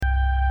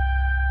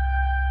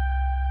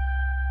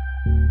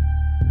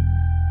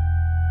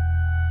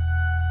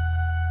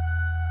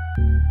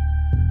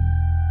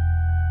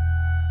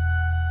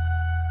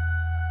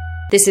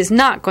This is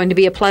not going to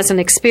be a pleasant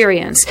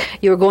experience.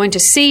 You're going to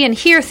see and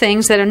hear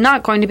things that are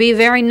not going to be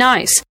very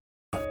nice.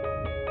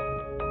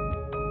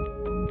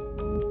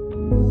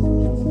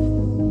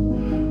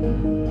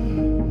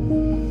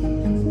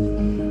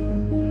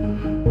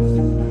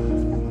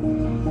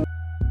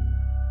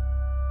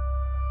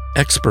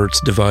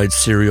 Experts divide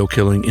serial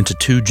killing into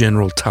two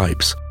general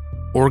types,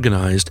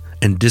 organized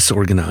and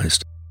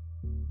disorganized.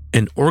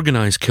 An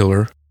organized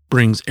killer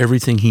brings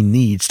everything he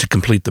needs to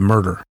complete the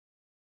murder.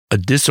 A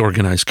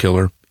disorganized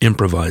killer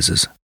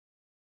improvises.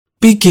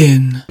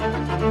 Begin.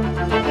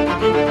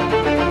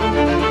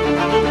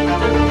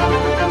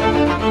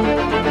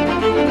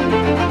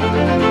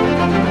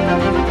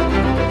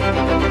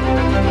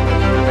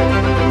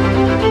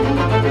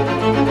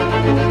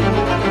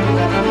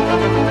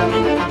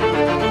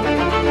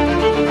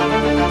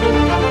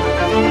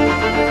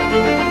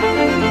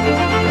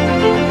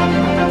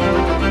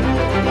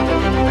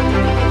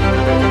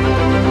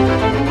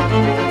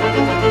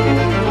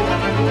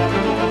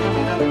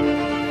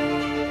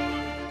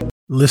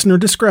 Listener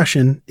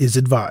discretion is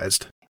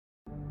advised.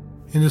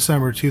 In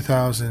December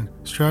 2000,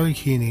 Stroud and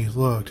Keeney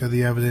looked at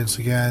the evidence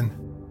again.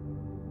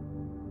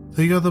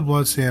 They got the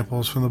blood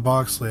samples from the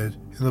box lid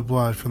and the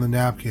blood from the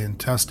napkin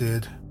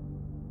tested.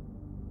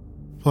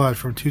 Blood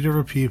from two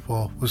different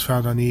people was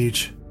found on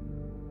each.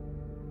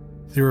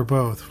 They were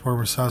both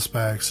former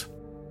suspects.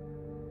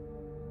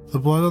 The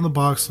blood on the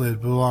box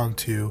lid belonged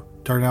to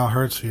Darnell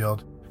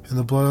Hertzfield, and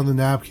the blood on the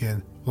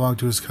napkin belonged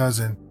to his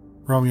cousin,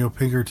 Romeo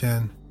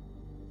Pinkerton.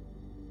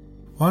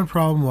 One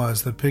problem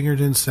was that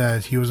Pinkerton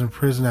said he was in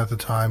prison at the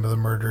time of the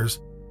murders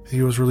and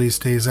he was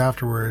released days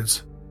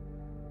afterwards.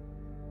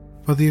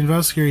 But the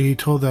investigator he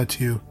told that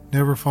to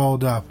never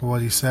followed up on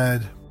what he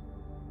said.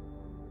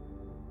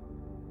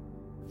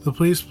 The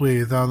police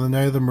believe that on the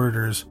night of the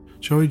murders,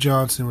 Joey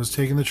Johnson was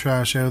taking the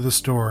trash out of the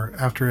store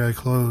after it had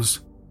closed.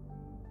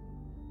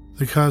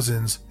 The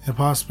cousins, and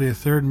possibly a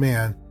third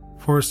man,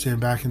 forced him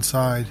back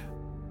inside.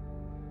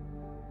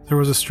 There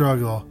was a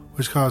struggle,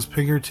 which caused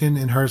Pinkerton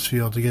and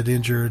Hertzfield to get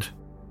injured.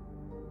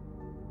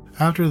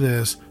 After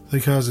this,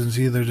 the cousins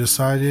either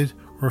decided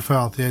or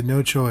felt they had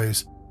no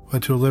choice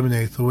but to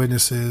eliminate the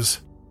witnesses.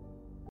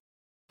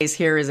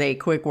 Here is a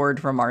quick word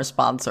from our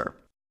sponsor.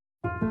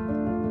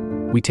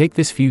 We take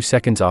this few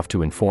seconds off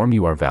to inform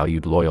you, our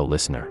valued loyal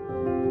listener,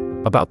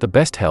 about the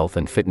best health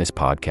and fitness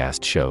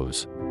podcast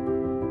shows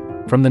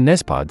from the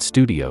Nezpod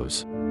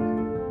studios.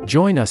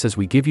 Join us as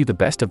we give you the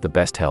best of the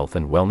best health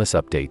and wellness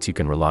updates you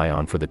can rely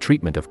on for the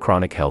treatment of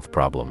chronic health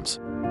problems.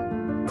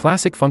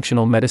 Classic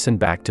functional medicine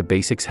back to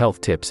basics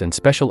health tips and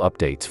special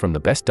updates from the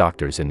best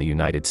doctors in the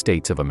United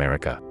States of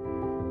America.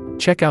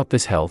 Check out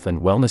this health and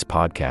wellness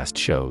podcast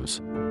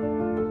shows.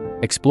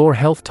 Explore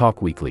Health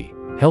Talk Weekly,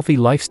 Healthy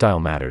Lifestyle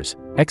Matters,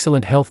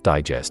 Excellent Health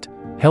Digest,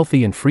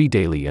 Healthy and Free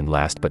Daily, and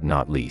last but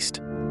not least,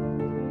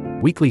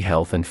 Weekly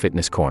Health and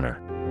Fitness Corner.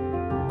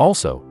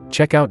 Also,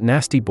 check out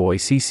Nasty Boy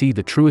CC,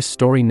 the truest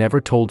story never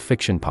told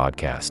fiction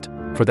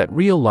podcast, for that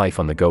real life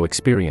on the go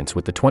experience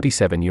with the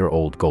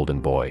 27-year-old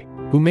golden boy,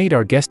 who made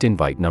our guest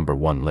invite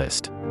 #1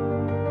 list.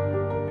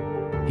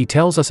 He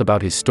tells us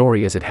about his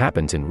story as it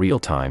happens in real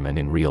time and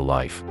in real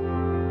life.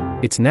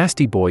 It's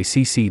Nasty Boy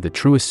CC, the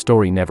truest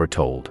story never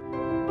told.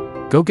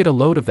 Go get a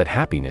load of that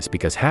happiness,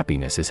 because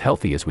happiness is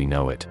healthy as we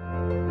know it.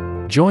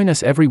 Join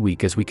us every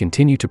week as we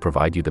continue to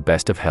provide you the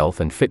best of health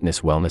and fitness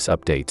wellness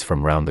updates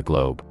from around the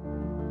globe.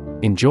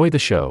 Enjoy the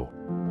show.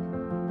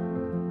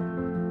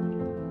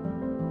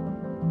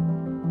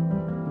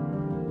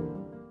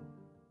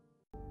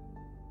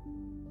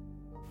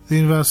 The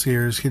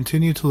investigators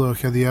continued to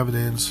look at the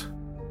evidence.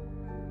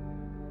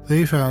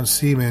 They found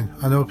semen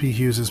on O.P.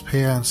 Hughes'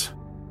 pants.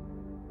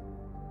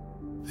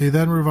 They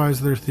then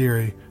revised their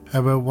theory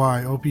about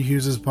why O.P.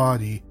 Hughes'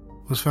 body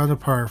was found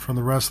apart from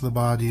the rest of the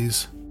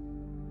bodies.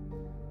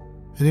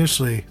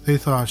 Initially, they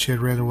thought she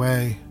had ran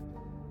away.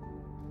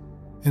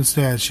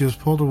 Instead, she was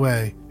pulled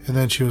away and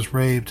then she was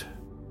raped.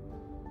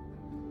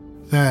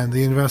 Then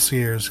the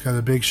investigators got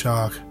a big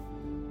shock.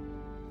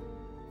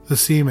 The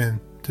semen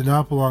did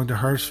not belong to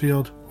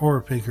Hertzfield or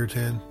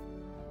Pinkerton.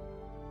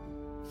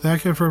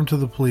 That confirmed to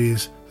the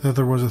police that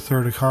there was a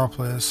third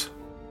accomplice.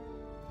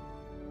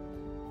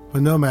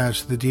 But no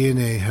match to the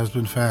DNA has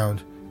been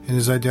found, and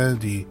his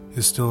identity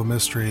is still a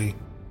mystery.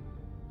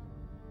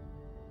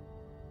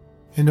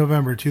 In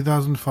November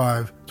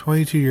 2005,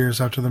 22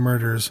 years after the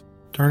murders,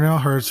 Darnell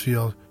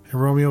Hertzfield and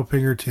Romeo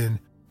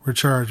Pinkerton were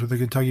charged with the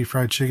Kentucky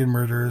Fried Chicken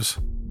murders.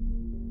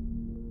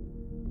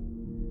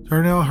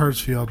 Darnell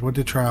Hertzfield went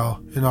to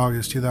trial in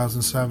August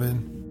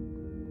 2007.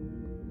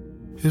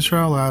 His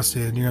trial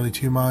lasted nearly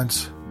 2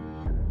 months.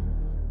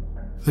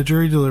 The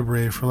jury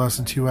deliberated for less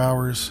than 2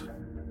 hours.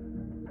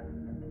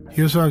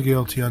 He was found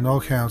guilty on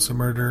all counts of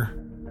murder.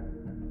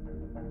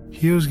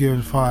 He was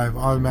given 5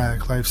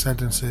 automatic life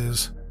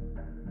sentences.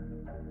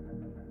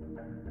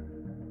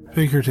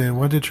 Pinkerton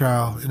went to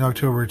trial in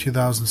October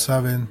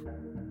 2007.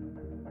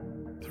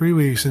 3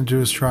 weeks into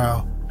his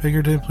trial,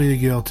 Pinkerton pleaded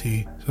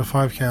guilty to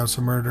 5 counts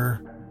of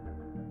murder.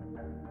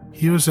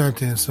 He was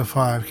sentenced to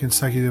 5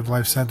 consecutive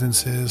life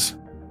sentences.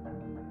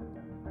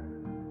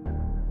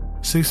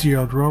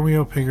 60-year-old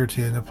Romeo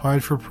Pinkerton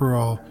applied for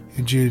parole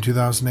in June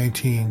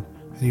 2018,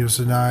 and he was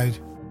denied.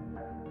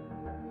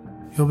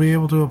 He'll be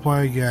able to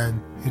apply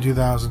again in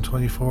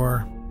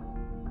 2024.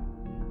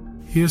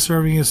 He is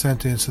serving his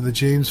sentence in the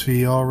James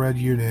V. Allred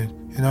Unit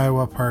in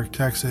Iowa Park,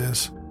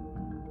 Texas.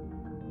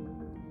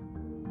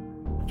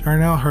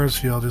 Darnell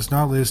Hartsfield is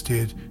not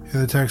listed in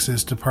the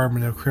Texas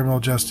Department of Criminal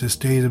Justice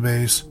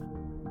database,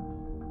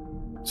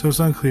 so it's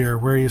unclear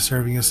where he is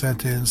serving his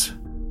sentence.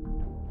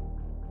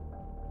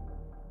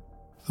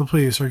 The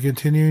police are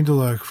continuing to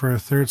look for a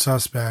third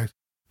suspect,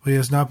 but he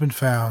has not been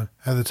found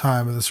at the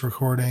time of this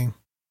recording.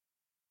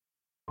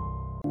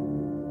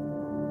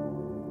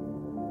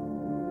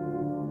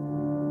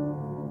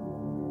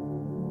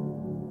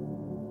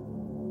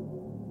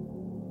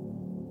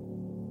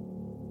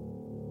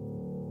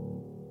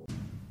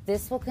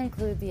 This will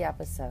conclude the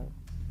episode.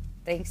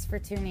 Thanks for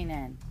tuning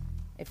in.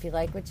 If you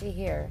like what you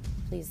hear,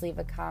 please leave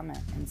a comment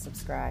and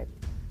subscribe.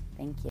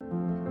 Thank you.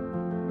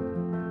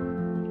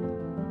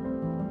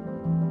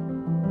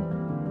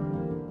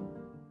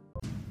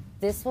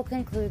 This will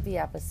conclude the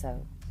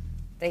episode.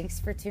 Thanks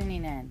for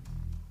tuning in.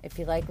 If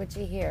you like what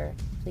you hear,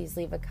 please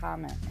leave a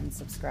comment and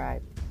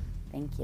subscribe. Thank you.